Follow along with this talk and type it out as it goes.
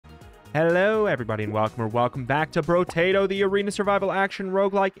Hello everybody and welcome back to Brotato, the arena survival action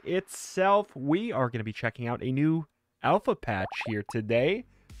roguelike itself. We are going to be checking out a new alpha patch here today,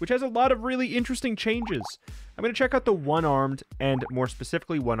 which has a lot of really interesting changes. I'm going to check out the one-armed, and more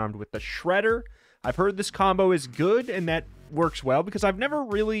specifically one-armed with the Shredder. I've heard this combo is good and that works well because I've never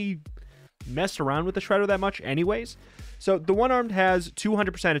really messed around with the Shredder that much anyways. So the one-armed has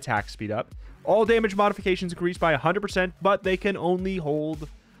 200% attack speed up. All damage modifications increase by 100%, but they can only hold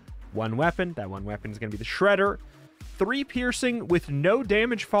one weapon. That one weapon is going to be the Shredder. 3 piercing with no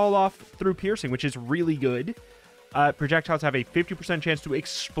damage fall off through piercing, which is really good. Projectiles have a 50% chance to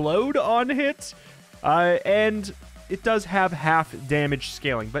explode on hit. And it does have half damage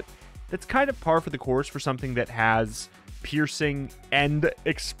scaling, but that's kind of par for the course for something that has piercing and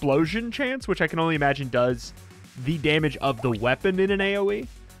explosion chance, which I can only imagine does the damage of the weapon in an AoE.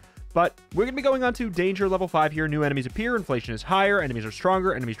 But we're going to be going on to Danger level 5 here. New enemies appear, inflation is higher, enemies are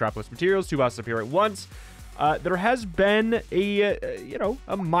stronger, enemies drop less materials, 2 bosses appear at once. There has been a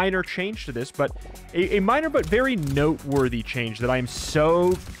minor change to this, but a minor but very noteworthy change that I am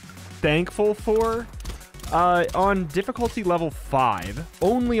so thankful for. On difficulty level 5,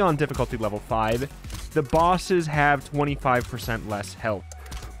 only on difficulty level 5, the bosses have 25% less health,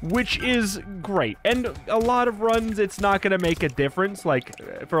 which is great. And a lot of runs, it's not going to make a difference. Like,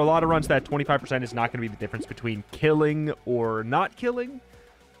 for a lot of runs, that 25% is not going to be the difference between killing or not killing.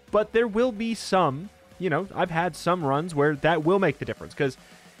 But there will be some, I've had some runs where that will make the difference, because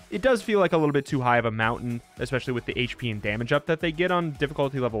it does feel like a little bit too high of a mountain, especially with the HP and damage up that they get on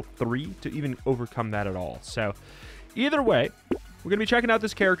difficulty level 3 to even overcome that at all. So, either way, we're going to be checking out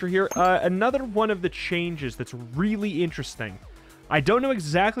this character here. Another one of the changes that's really interesting. I don't know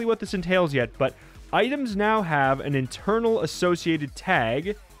exactly what this entails yet, but items now have an internal associated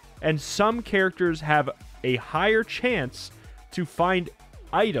tag, and some characters have a higher chance to find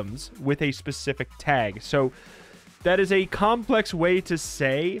items with a specific tag. So that is a complex way to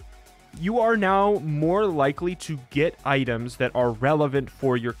say you are now more likely to get items that are relevant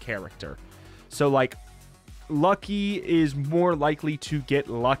for your character. So like, Lucky is more likely to get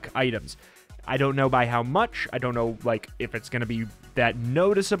luck items. I don't know by how much. I don't know, like, if it's going to be that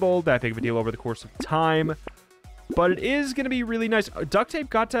noticeable, that big of a deal over the course of time. But it is going to be really nice. Duct tape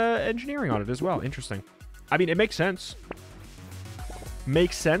got engineering on it as well. Interesting. I mean, it makes sense.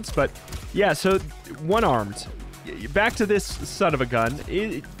 Makes sense, but yeah, so one-armed. Back to this son of a gun.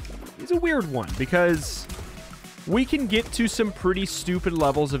 It's a weird one because we can get to some pretty stupid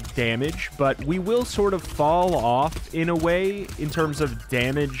levels of damage, but we will sort of fall off in a way in terms of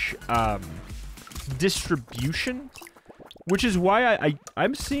damage distribution, which is why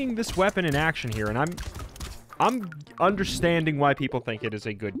I'm seeing this weapon in action here, and I'm understanding why people think it is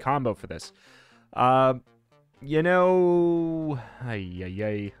a good combo for this.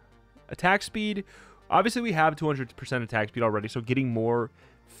 Attack speed. Obviously, we have 200% attack speed already, so getting more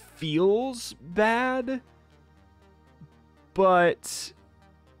feels bad. But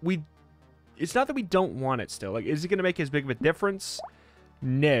it's not that we don't want it still. Like, is it going to make as big of a difference?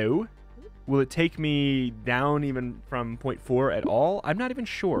 No. Will it take me down even from 0.4 at all? I'm not even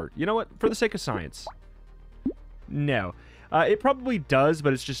sure. You know what? For the sake of science. No. It probably does,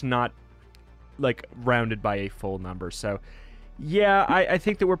 but it's just not, like, rounded by a full number. So, yeah, I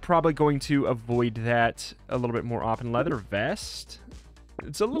think that we're probably going to avoid that a little bit more often. Leather vest.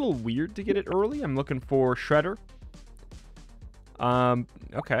 It's a little weird to get it early. I'm looking for Shredder.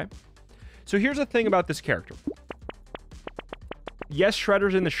 Okay. So here's the thing about this character. Yes,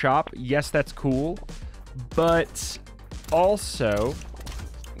 Shredder's in the shop. Yes, that's cool. But also,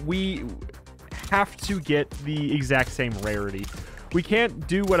 we have to get the exact same rarity. We can't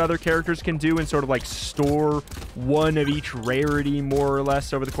do what other characters can do and sort of like store one of each rarity more or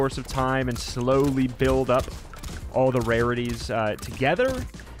less over the course of time and slowly build up all the rarities together.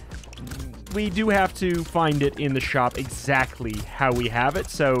 We do have to find it in the shop exactly how we have it.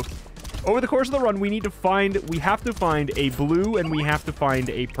 So over the course of the run, we have to find a blue and we have to find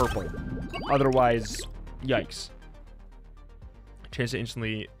a purple. Otherwise, yikes. Chance to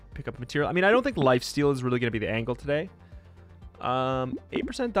instantly pick up material. I mean, I don't think lifesteal is really going to be the angle today.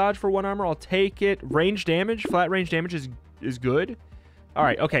 8% dodge for one armor. I'll take it. Range damage. Flat range damage is good. All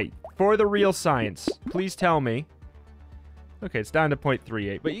right. Okay. For the real science, please tell me. Okay, it's down to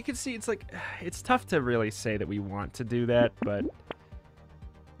 0.38, but you can see it's like, it's tough to really say that we want to do that, but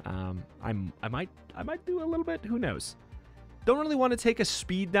I might do a little bit, who knows. Don't really want to take a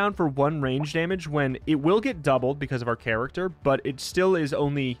speed down for 1 range damage when it will get doubled because of our character, but it still is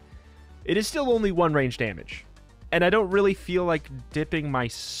only 1 range damage. And I don't really feel like dipping my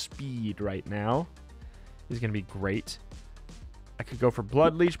speed right now is going to be great. I could go for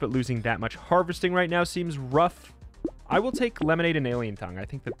Blood Leech, but losing that much harvesting right now seems rough. I will take Lemonade and Alien Tongue. I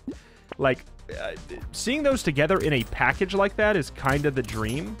think that, like, seeing those together in a package like that is kind of the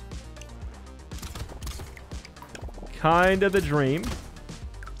dream. Kind of the dream.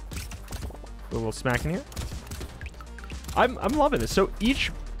 A little smack in here. I'm loving this. So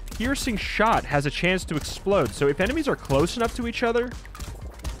each piercing shot has a chance to explode. So if enemies are close enough to each other,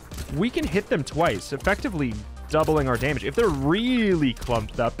 we can hit them twice, effectively doubling our damage. If they're really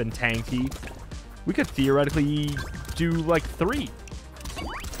clumped up and tanky, we could theoretically do like 3.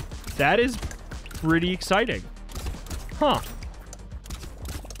 That is pretty exciting. Huh.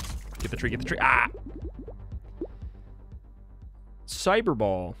 Get the tree, get the tree. Ah!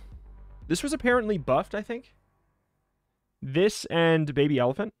 Cyberball. This was apparently buffed, I think. This and Baby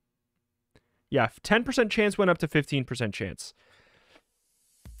Elephant. Yeah, 10% chance went up to 15% chance.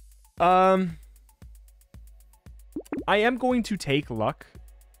 I am going to take luck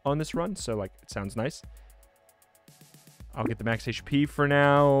on this run, so, like, it sounds nice. I'll get the max HP for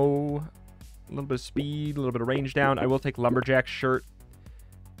now. A little bit of speed, a little bit of range down. I will take Lumberjack Shirt.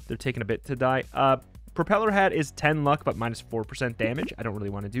 They're taking a bit to die. Propeller Hat is 10 luck, but minus 4% damage. I don't really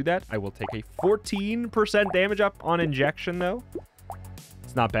want to do that. I will take a 14% damage up on injection, though.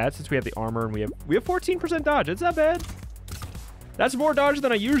 It's not bad since we have the armor and we have 14% dodge. It's not bad. That's more dodge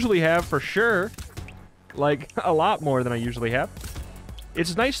than I usually have, for sure. Like, a lot more than I usually have.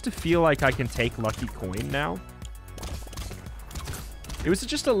 It's nice to feel like I can take Lucky Coin now. It was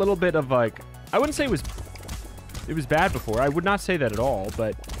just a little bit of, like... I wouldn't say it was bad before. I would not say that at all,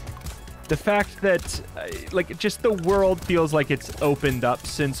 but... The fact that, like, just the world feels like it's opened up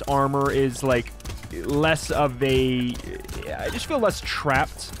since armor is, like, less of a... I just feel less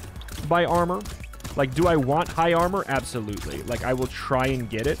trapped by armor. Like, do I want high armor? Absolutely. Like, I will try and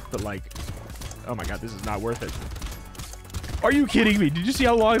get it, but, like... Oh my god, this is not worth it. Are you kidding me? Did you see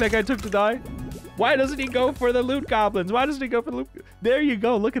how long that guy took to die? Why doesn't he go for the loot goblins? Why doesn't he go for the loot... There you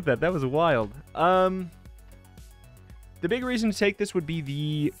go. Look at that. That was wild. The big reason to take this would be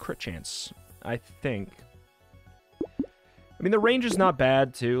the crit chance, I think. I mean, the range is not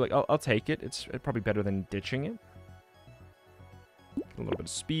bad, too. Like, I'll take it. It's probably better than ditching it. A little bit of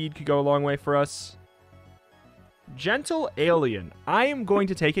speed could go a long way for us. Gentle Alien. I am going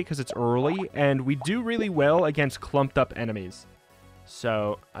to take it because it's early, and we do really well against clumped up enemies.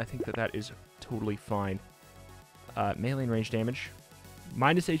 So, I think that is totally fine. Melee and range damage.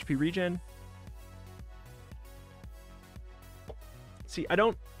 Minus HP regen. See, I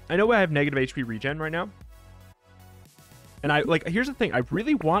know I have negative HP regen right now. And here's the thing. I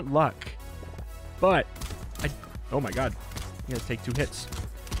really want luck. But, oh my god. I'm gonna take 2 hits.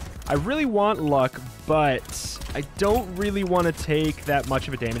 I really want luck, but I don't really want to take that much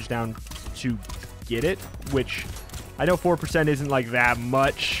of a damage down to get it, which I know 4% isn't like that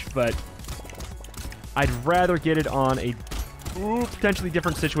much, but I'd rather get it on a potentially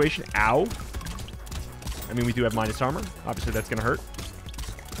different situation. Ow. I mean, we do have minus armor. Obviously, that's going to hurt.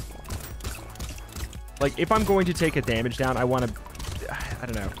 Like, if I'm going to take a damage down, I want to... I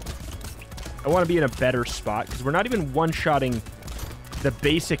don't know. I want to be in a better spot, because we're not even one-shotting the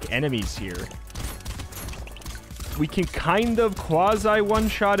basic enemies here. We can kind of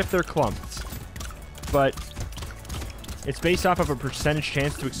quasi-one-shot if they're clumped. But it's based off of a percentage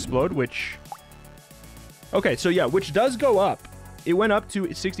chance to explode, which... Okay, so yeah, which does go up. It went up to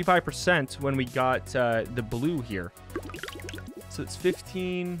 65% when we got the blue here. So it's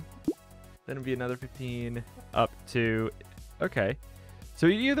 15... Then it'd be another 15 up to... Okay. So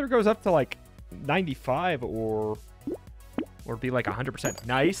it either goes up to, like, 95 or be, like, 100%.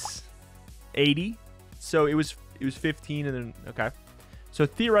 Nice. 80. So it was 15 and then... Okay. So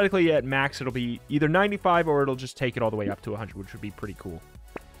theoretically, at max, it'll be either 95 or it'll just take it all the way up to 100, which would be pretty cool.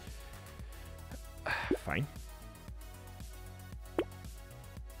 Fine.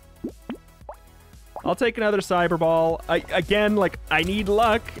 I'll take another Cyberball. Again, like, I need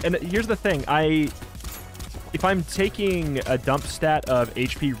luck. And here's the thing. If I'm taking a dump stat of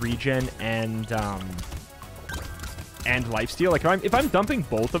HP regen and lifesteal, like, if I'm dumping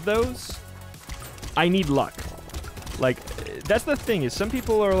both of those, I need luck. Like, that's the thing, is some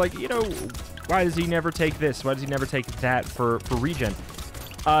people are like, you know, why does he never take this? Why does he never take that for regen?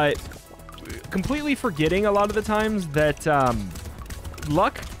 Completely forgetting a lot of the times that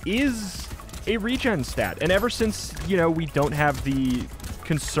luck is a regen stat. And ever since, you know, we don't have the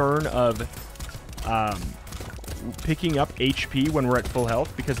concern of picking up HP when we're at full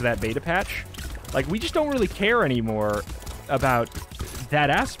health because of that beta patch, like, we just don't really care anymore about that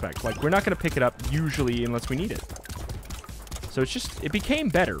aspect. Like, we're not going to pick it up usually unless we need it. So it became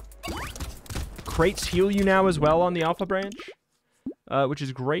better. Crates heal you now as well on the Alpha branch. which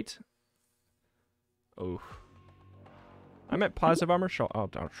is great. Oh. I'm at positive armor. Sure,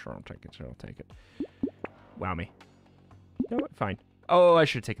 sure, I'll take it. Sure, I'll take it. Wow me. No, fine. Oh, I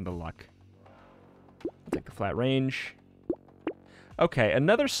should have taken the luck. I'll take the flat range. Okay,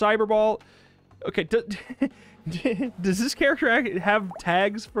 another cyberball. Okay, does this character have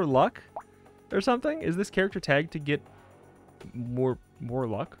tags for luck or something? Is this character tagged to get more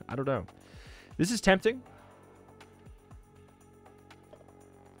luck? I don't know. This is tempting.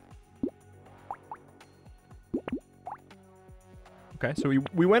 Okay, so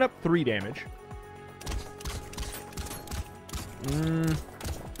we went up 3 damage.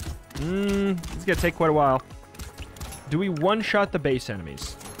 It's gonna take quite a while. Do we one-shot the base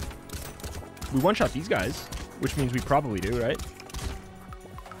enemies? We one-shot these guys, which means we probably do, right?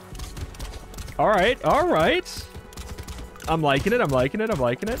 Alright, alright. I'm liking it, I'm liking it, I'm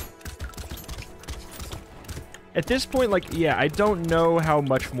liking it. At this point, like, yeah, I don't know how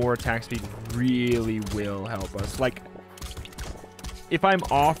much more attack speed really will help us. Like, if I'm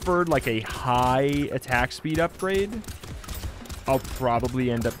offered, like, a high attack speed upgrade, I'll probably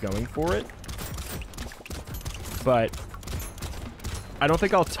end up going for it. But I don't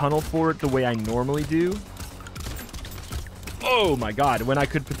think I'll tunnel for it the way I normally do. Oh my god, when I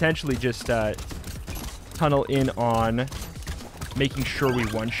could potentially just tunnel in on making sure we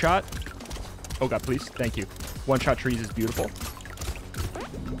one-shot. Oh god, please. Thank you. One-shot trees is beautiful.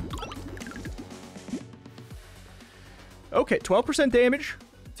 Okay, 12% damage,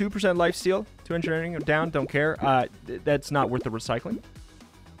 2% lifesteal, 2 engineering down, don't care. That's not worth the recycling.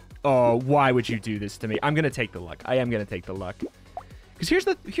 Oh, why would you do this to me? I'm going to take the luck. I am going to take the luck.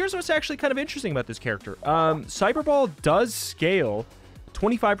 Because here's what's actually kind of interesting about this character. Cyberball does scale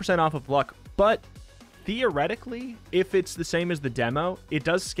 25% off of luck, but theoretically, if it's the same as the demo, it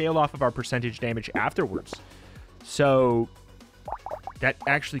does scale off of our percentage damage afterwards. So that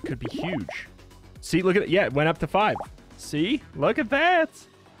actually could be huge. See, look at it. Yeah, it went up to 5. See? Look at that.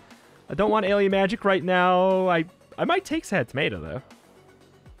 I don't want alien magic right now. I might take Sad Tomato, though.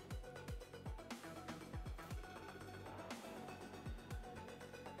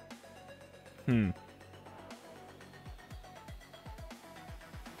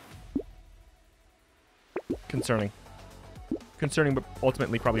 Concerning. Concerning, but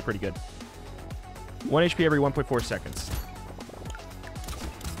ultimately probably pretty good. 1 HP every 1.4 seconds.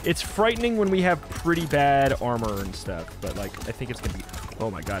 It's frightening when we have pretty bad armor and stuff, but, like, I think it's going to be...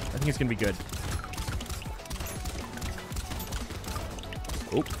 Oh, my God. I think it's going to be good.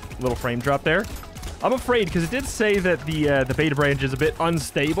 Oh, little frame drop there. I'm afraid, because it did say that the beta branch is a bit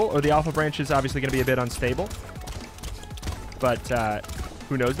unstable, or the alpha branch is obviously going to be a bit unstable. But,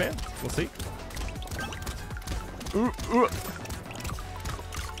 who knows, man? We'll see.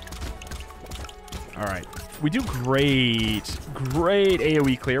 All right. We do great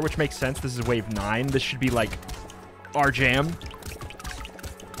AoE clear, which makes sense. This is wave 9. This should be, like, our jam.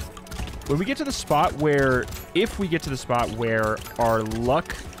 When we get to the spot where... If we get to the spot where our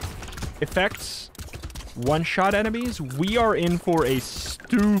luck effects one-shot enemies, we are in for a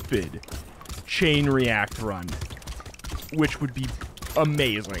stupid chain react run, which would be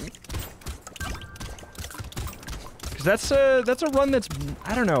amazing. Because that's a run that's...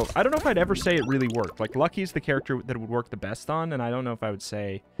 I don't know. I don't know if I'd ever say it really worked. Like, Lucky's the character that it would work the best on, and I don't know if I would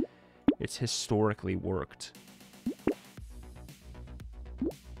say it's historically worked.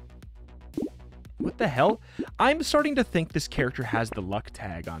 What the hell? I'm starting to think this character has the luck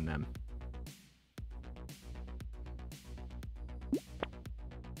tag on them.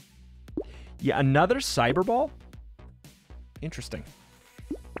 Yeah, another Cyberball? Interesting.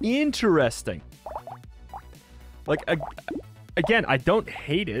 Interesting. Like, again, I don't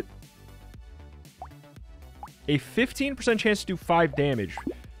hate it. A 15% chance to do 5 damage.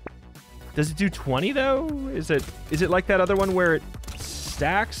 Does it do 20, though? Is it like that other one where it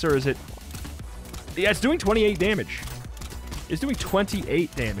stacks, or is it... Yeah, it's doing 28 damage. It's doing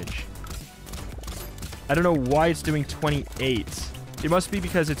 28 damage. I don't know why it's doing 28. It must be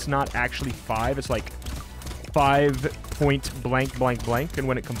because it's not actually 5. It's like 5 point blank blank blank, and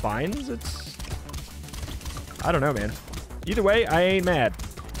when it combines, it's... I don't know, man. Either way, I ain't mad.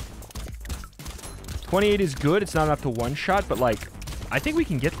 28 is good. It's not enough to one-shot, but, like, I think we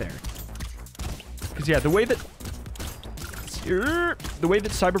can get there. Because, yeah, the way that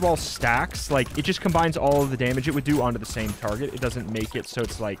Cyberball stacks, like, it just combines all of the damage it would do onto the same target. It doesn't make it so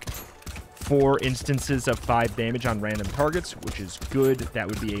it's, like, 4 instances of 5 damage on random targets, which is good. That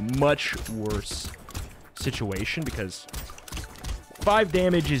would be a much worse situation, because 5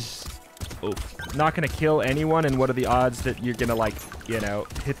 damage is... Oh, not going to kill anyone, and what are the odds that you're going to, like, you know,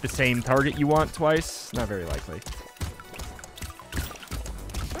 hit the same target you want twice? Not very likely.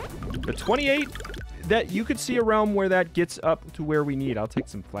 But 28, that you could see a realm where that gets up to where we need. I'll take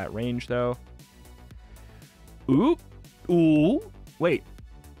some flat range, though. Ooh. Ooh. Wait.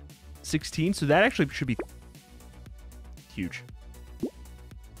 16? So that actually should be huge.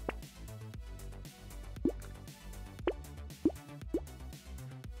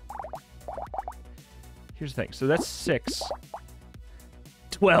 Here's the thing. So that's 6.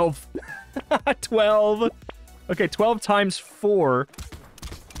 12. 12. Okay, 12 times 4.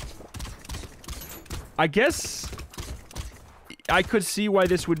 I guess I could see why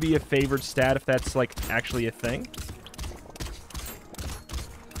this would be a favored stat if that's, like, actually a thing.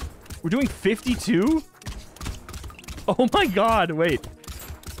 We're doing 52? Oh my god, wait.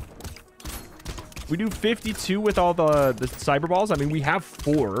 We do 52 with all the cyber balls? I mean, we have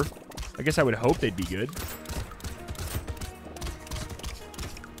 4. I guess I would hope they'd be good.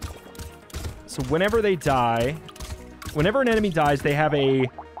 So whenever they die, whenever an enemy dies, they have a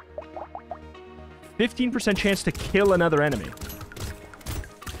 15% chance to kill another enemy.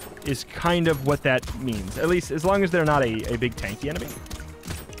 Is kind of what that means. At least as long as they're not a big tanky enemy.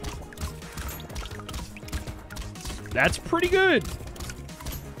 That's pretty good.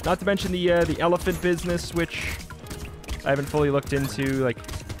 Not to mention the elephant business, which I haven't fully looked into, like,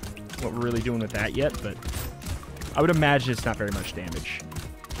 what we're really doing with that yet, but I would imagine it's not very much damage.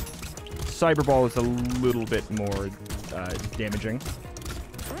 Cyberball is a little bit more damaging.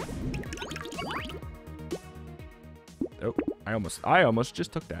 Oh, I almost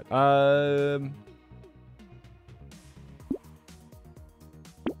just took that.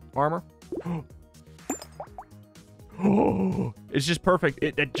 Armor. Oh, it's just perfect.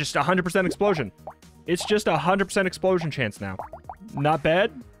 It just 100% explosion. It's just 100% explosion chance now. Not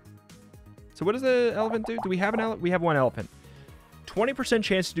bad. So what does the elephant do? Do we have an elephant? We have one elephant. 20%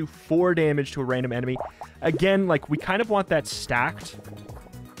 chance to do 4 damage to a random enemy. Again, like, we kind of want that stacked.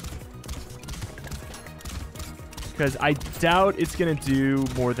 Because I doubt it's going to do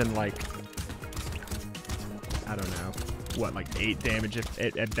more than, like, I don't know. What, like 8 damage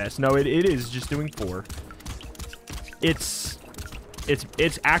at best? No, it is just doing 4. It's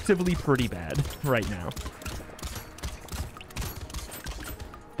actively pretty bad right now.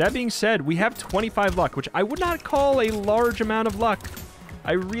 That being said, we have 25 luck, which I would not call a large amount of luck.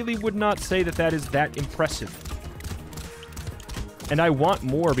 I really would not say that that is that impressive. And I want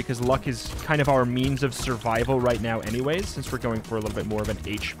more because luck is kind of our means of survival right now anyways, since we're going for a little bit more of an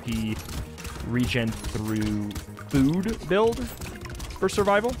HP regen through food build for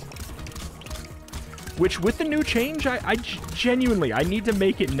survival. Which, with the new change, I genuinely, I need to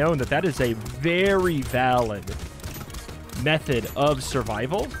make it known that that is a very valid method of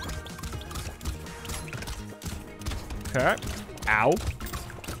survival. Okay. Ow.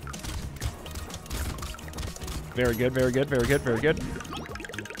 Very good, very good, very good, very good.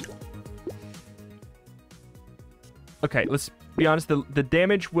 Okay, let's be honest. The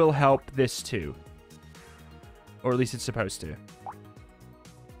damage will help this too. Or at least it's supposed to.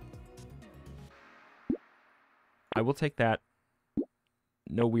 I will take that.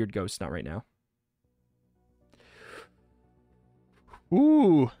 No weird ghosts, not right now.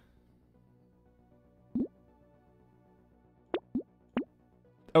 Ooh.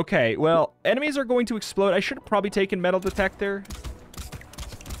 Okay, well, enemies are going to explode. I should have probably taken metal detector.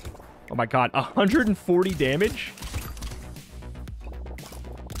 Oh my god, 140 damage?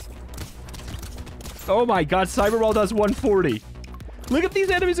 Oh my god, Cyberball does 140. Look at these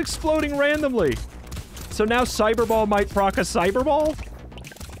enemies exploding randomly. So now Cyberball might proc a Cyberball?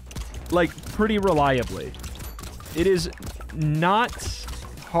 Like, pretty reliably. It is not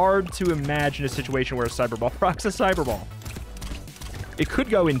hard to imagine a situation where a Cyberball procs a Cyberball. It could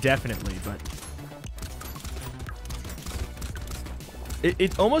go indefinitely, but...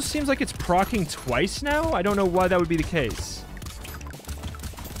 It almost seems like it's proccing twice now? I don't know why that would be the case.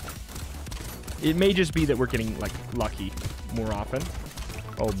 It may just be that we're getting, like, lucky more often.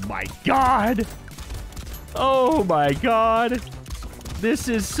 Oh my god! Oh my god! This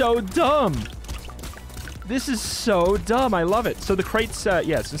is so dumb! This is so dumb. I love it. So the crates,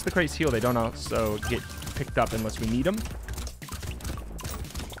 yeah, since the crates heal, they don't also get picked up unless we need them.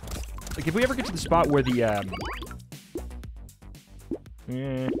 Like, if we ever get to the spot where the,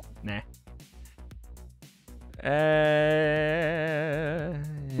 nah. Nah.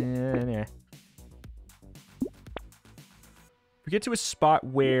 If we get to a spot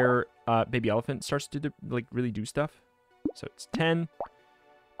where, Baby Elephant starts to, like, really do stuff. So it's 10.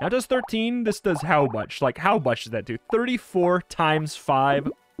 Now it does 13. This does how much? Like, how much does that do? 34 times 5.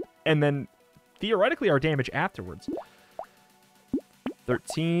 And then, theoretically, our damage afterwards.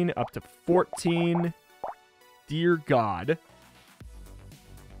 13 up to 14. Dear God.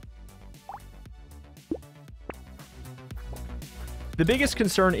 The biggest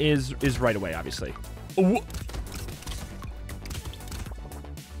concern is right away, obviously. Ooh.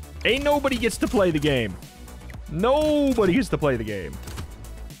 Ain't nobody gets to play the game. Nobody gets to play the game.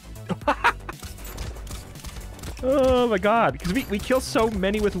 Oh my god. Because we kill so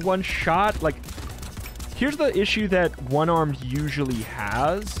many with one shot. Like, here's the issue that one-armed usually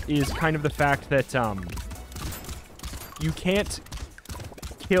has, is kind of the fact that you can't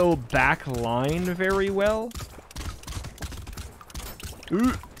kill back line very well.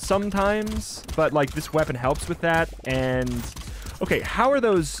 Ooh, sometimes, but like this weapon helps with that. And okay, how are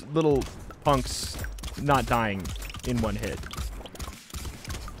those little punks not dying in one hit?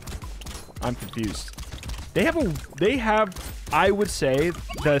 I'm confused. They have, I would say,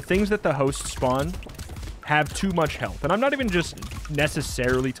 the things that the hosts spawn have too much health. And I'm not even just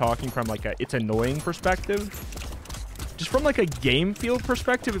necessarily talking from like a it's annoying perspective. Just from like a game feel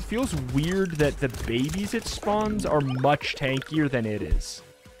perspective, it feels weird that the babies it spawns are much tankier than it is.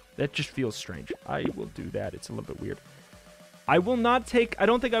 That just feels strange. I will do that. It's a little bit weird. I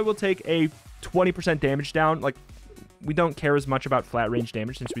don't think I will take a 20% damage down. Like, we don't care as much about flat range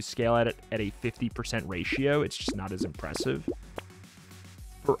damage since we scale at it at a 50% ratio. It's just not as impressive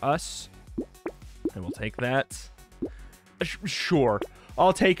for us. And we'll take that. Sure.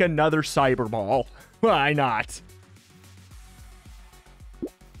 I'll take another cyber ball. Why not?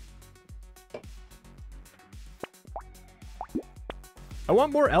 I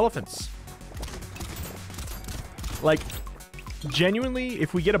want more elephants. Like, genuinely,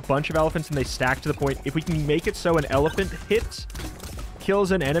 if we get a bunch of elephants and they stack to the point, if we can make it so an elephant hit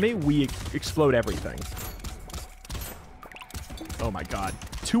kills an enemy, we explode everything. Oh my god.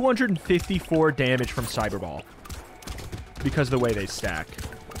 254 damage from Cyberball. Because of the way they stack.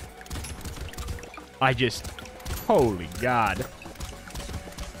 Holy god.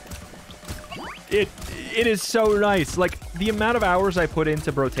 It is so nice. Like, the amount of hours I put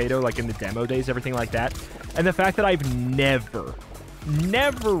into Brotato, like in the demo days, everything like that, and the fact that I've never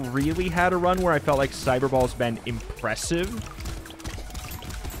really had a run where I felt like Cyberball's been impressive.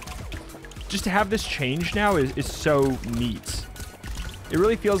 Just to have this change now is so neat. It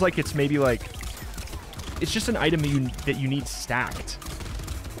really feels like it's maybe like... It's just an item that you need stacked.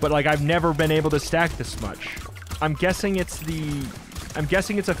 But, like, I've never been able to stack this much. I'm guessing it's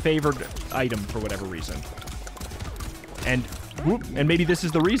a favored item for whatever reason. And maybe this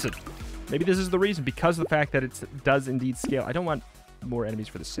is the reason. Maybe this is the reason, because of the fact that it does indeed scale. I don't want more enemies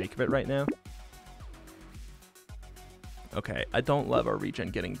for the sake of it right now. Okay, I don't love our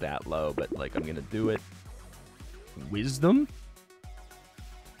regen getting that low, but, like, I'm gonna do it. Wisdom?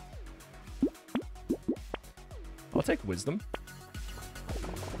 I'll take wisdom.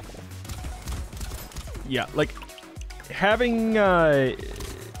 Yeah, like, having, oh,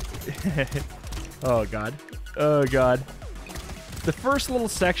 God. Oh, God. The first little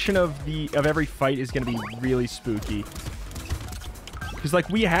section of every fight is going to be really spooky. Because, like,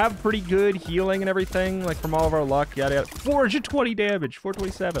 we have pretty good healing and everything, like, from all of our luck, yada, yada. 420 damage,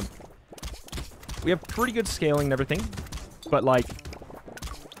 427. We have pretty good scaling and everything. But, like,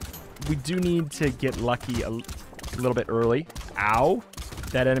 we do need to get lucky a little bit early. Ow.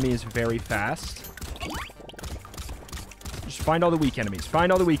 That enemy is very fast. Just find all the weak enemies.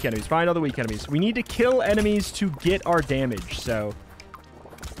 Find all the weak enemies. Find all the weak enemies. We need to kill enemies to get our damage, so...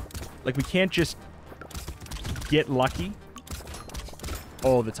 Like, we can't just get lucky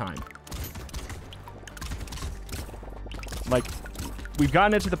all the time. Like, we've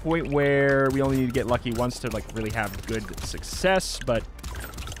gotten it to the point where we only need to get lucky once to, like, really have good success, but...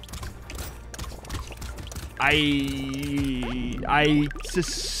 I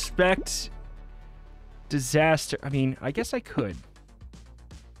suspect... Disaster. I mean, I guess I could.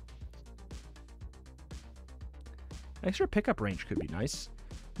 Extra pickup range could be nice.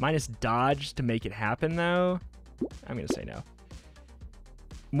 Minus dodge to make it happen, though. I'm going to say no.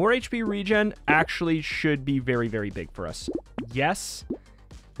 More HP regen actually should be very, very big for us. Yes.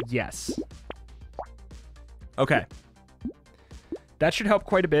 Yes. Okay. That should help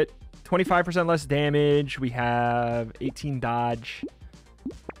quite a bit. 25% less damage. We have 18 dodge.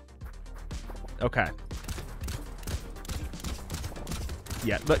 Okay.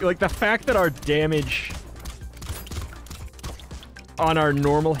 Yeah, like the fact that our damage on our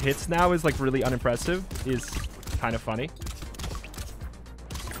normal hits now is like really unimpressive is kind of funny.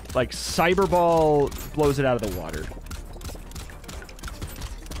 Like, Cyberball blows it out of the water.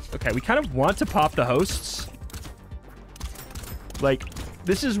 Okay, we kind of want to pop the hosts. Like,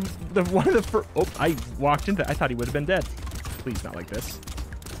 this is one of the first... Oh, I walked into... I thought he would have been dead. Please, not like this.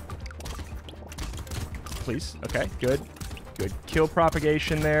 Please. Okay, good. Good kill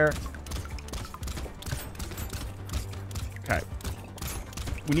propagation there. Okay.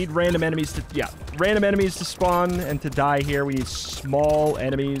 We need random enemies to... Yeah, random enemies to spawn and to die here. We need small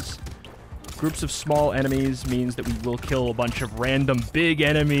enemies. Groups of small enemies means that we will kill a bunch of random big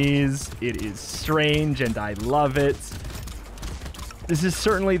enemies. It is strange, and I love it. This is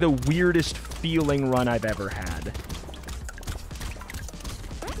certainly the weirdest feeling run I've ever had.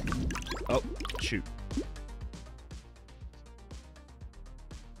 Oh, shoot.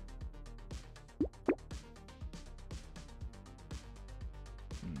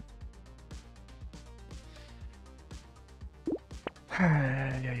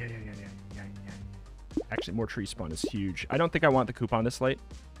 Actually, more tree spawn is huge. I don't think I want the coupon this late.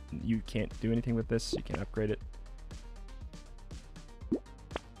 You can't do anything with this. You can't upgrade it.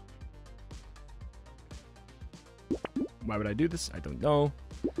 Why would I do this? I don't know.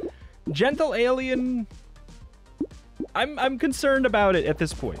 Gentle alien. I'm concerned about it at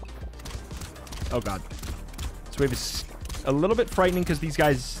this point. Oh god. This wave is a little bit frightening because these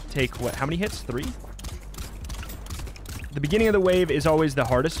guys take what? How many hits? 3? The beginning of the wave is always the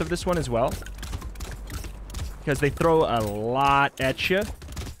hardest of this one as well, because they throw a lot at you.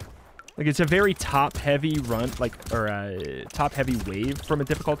 Like, it's a very top-heavy run, like, or a top-heavy wave from a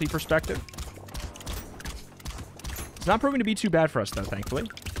difficulty perspective. It's not proving to be too bad for us, though, thankfully.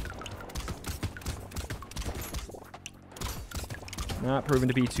 Not proven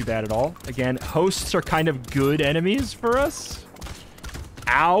to be too bad at all. Again, hosts are kind of good enemies for us.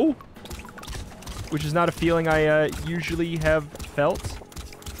 Ow! Which is not a feeling I usually have felt.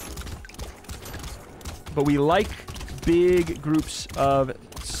 But we like big groups of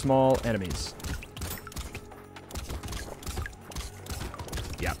small enemies.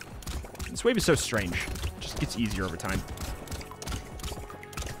 Yeah. This wave is so strange. It just gets easier over time.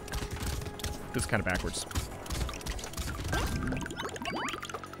 This is kind of backwards.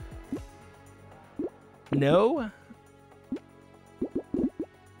 No.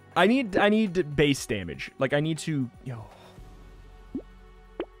 I need base damage. Like, I need to... Yo.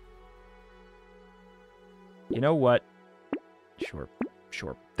 You know what? Sure.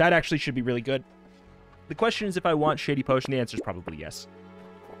 That actually should be really good. The question is if I want Shady Potion. The answer is probably yes.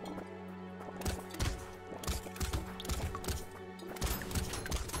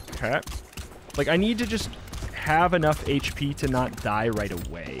 Okay. Like, I need to just have enough HP to not die right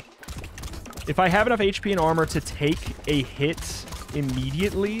away. If I have enough HP and armor to take a hit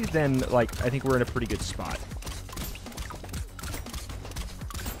immediately, then, like, I think we're in a pretty good spot.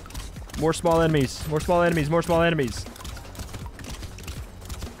 More small enemies. More small enemies. More small enemies.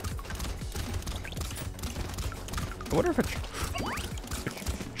 I wonder if a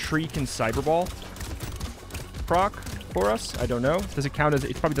tree can cyberball proc for us. I don't know. Does it count as...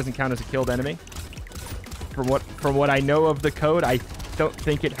 It probably doesn't count as a killed enemy. From what I know of the code, I don't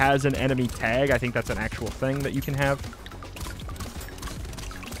think it has an enemy tag. I think that's an actual thing that you can have.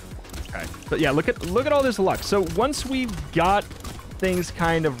 Okay. But yeah, look at all this luck. So once we've got things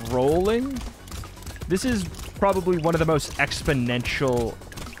kind of rolling, this is probably one of the most exponential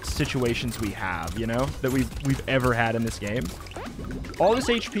situations we have, you know, that we've ever had in this game. All this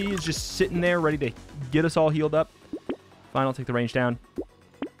HP is just sitting there ready to get us all healed up. Fine, I'll take the range down.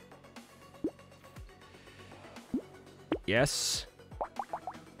 Yes.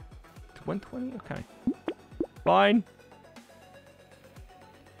 120? Okay. Fine.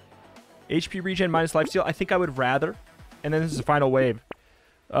 HP regen minus lifesteal. I think I would rather. And then this is the final wave.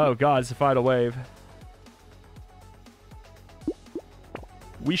 Oh god, it's the final wave.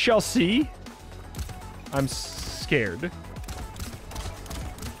 We shall see. I'm scared.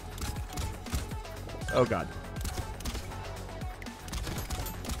 Oh god.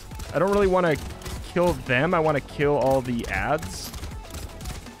 I don't really want to kill them. I want to kill all the ads.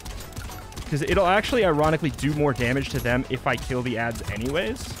 Because it'll actually ironically do more damage to them if I kill the ads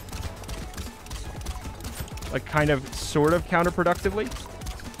anyways. Like, kind of, sort of counterproductively.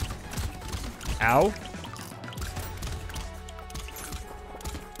 Ow.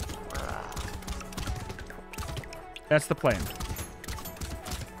 That's the plan.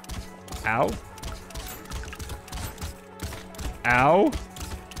 Ow. Ow.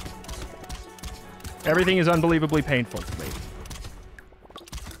 Everything is unbelievably painful to me.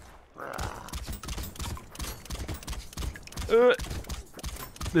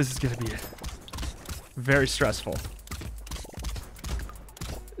 This is going to be very stressful.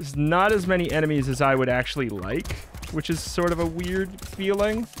 There's not as many enemies as I would actually like, which is sort of a weird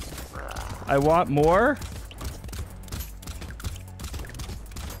feeling. I want more.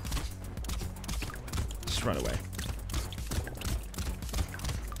 Just run away.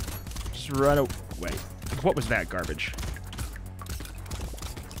 Just run away. What was that garbage?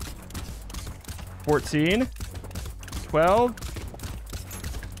 14. 12.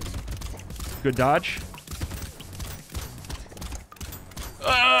 Good dodge.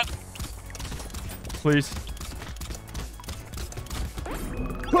 Please.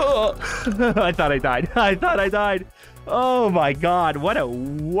 Oh. I thought I died. I thought I died. Oh my god. What a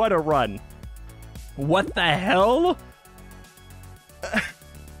run. What the hell?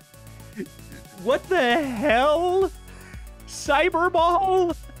 What the hell?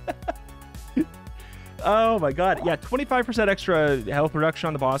 Cyberball? Oh my god. Yeah, 25% extra health reduction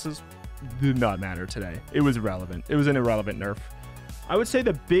on the bosses did not matter today. It was irrelevant. It was an irrelevant nerf. I would say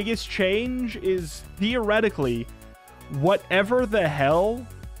the biggest change is theoretically whatever the hell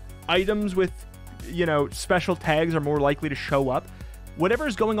items with, you know, special tags are more likely to show up. Whatever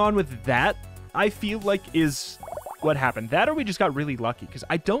is going on with that, I feel like is what happened. That or we just got really lucky, because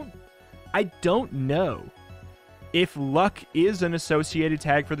I don't know if luck is an associated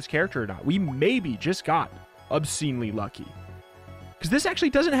tag for this character or not. We maybe just got obscenely lucky, because this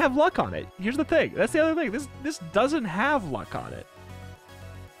actually doesn't have luck on it. Here's the thing. That's the other thing. This doesn't have luck on it.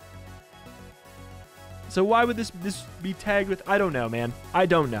 So why would this be tagged with? I don't know, man. I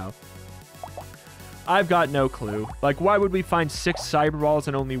don't know. I've got no clue. Like, why would we find 6 cyberballs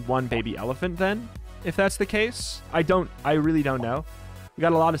and only 1 baby elephant then? If that's the case, I really don't know. We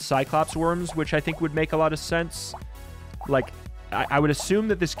got a lot of Cyclops worms, which I think would make a lot of sense. Like, I would assume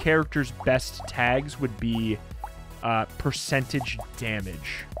that this character's best tags would be percentage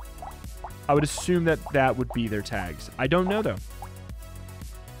damage. I would assume that that would be their tags. I don't know, though.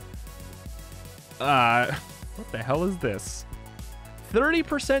 What the hell is this?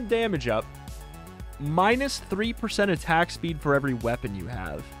 30% damage up, minus 3% attack speed for every weapon you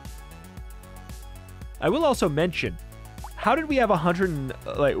have. I will also mention, how did we have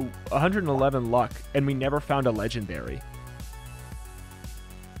 111 luck and we never found a legendary?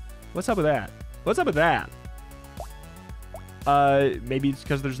 What's up with that? What's up with that? Maybe it's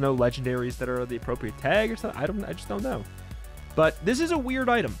because there's no legendaries that are the appropriate tag or something. I just don't know. But this is a weird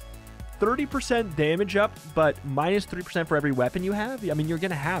item. 30% damage up, but minus 3% for every weapon you have. I mean, you're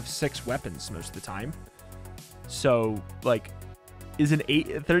gonna have 6 weapons most of the time. So, like, is an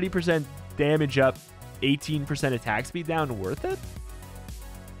 30% damage up, 18% attack speed down worth it?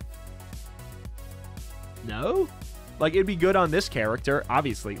 No? Like, it'd be good on this character,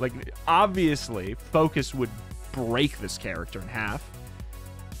 obviously. Like, obviously, focus would break this character in half.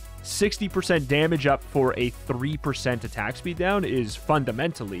 60% damage up for a 3% attack speed down is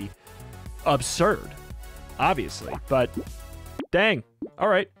fundamentally absurd, obviously, but dang. All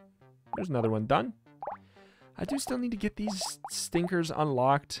right, there's another one done. I do still need to get these stinkers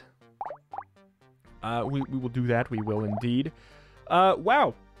unlocked. We will do that. We will indeed.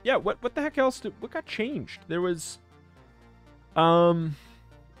 Wow. Yeah, what the heck else what got changed? There was HP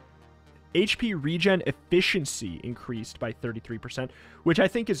regen efficiency increased by 33%, which I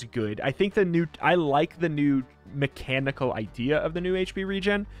think is good. I think I like the new mechanical idea of the new HP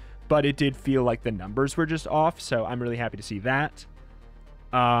regen, but it did feel like the numbers were just off, so I'm really happy to see that.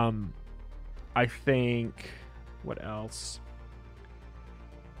 I think, what else?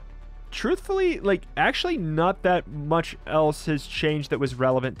 Truthfully, like, actually not that much else has changed that was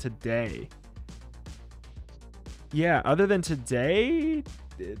relevant today. Yeah, other than today,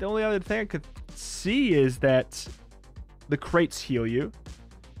 the only other thing I could see is that the crates heal you,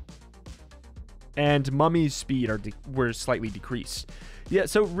 and Mummy's speed were slightly decreased. Yeah,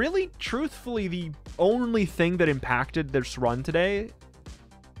 so really, truthfully, the only thing that impacted this run today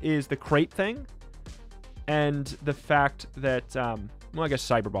is the crate thing, and the fact that, well, I guess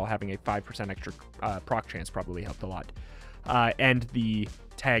Cyberball having a 5% extra proc chance probably helped a lot, and the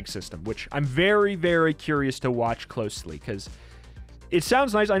tag system, which I'm very, very curious to watch closely, because it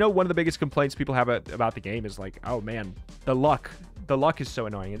sounds nice. I know one of the biggest complaints people have about the game is like, oh man, the luck is so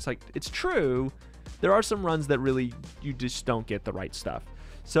annoying. It's like, it's true. There are some runs that really, you just don't get the right stuff.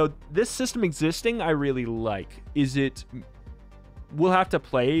 So this system existing, I really like. We'll have to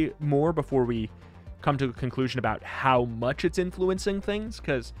play more before we come to a conclusion about how much it's influencing things,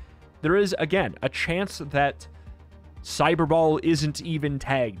 because there is, again, a chance that Cyberball isn't even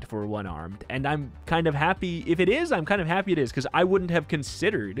tagged for one-armed, and I'm kind of happy. If it is, I'm kind of happy it is, because I wouldn't have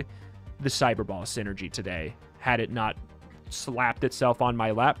considered the Cyberball synergy today had it not slapped itself on my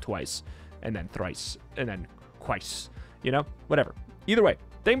lap twice, and then thrice, and then twice. You know? Whatever. Either way,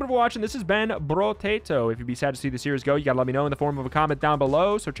 thank you for watching. This has been Brotato. If you'd be sad to see the series go, you gotta let me know in the form of a comment down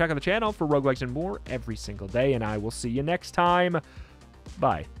below. So check out the channel for roguelikes and more every single day, and I will see you next time.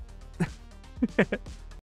 Bye.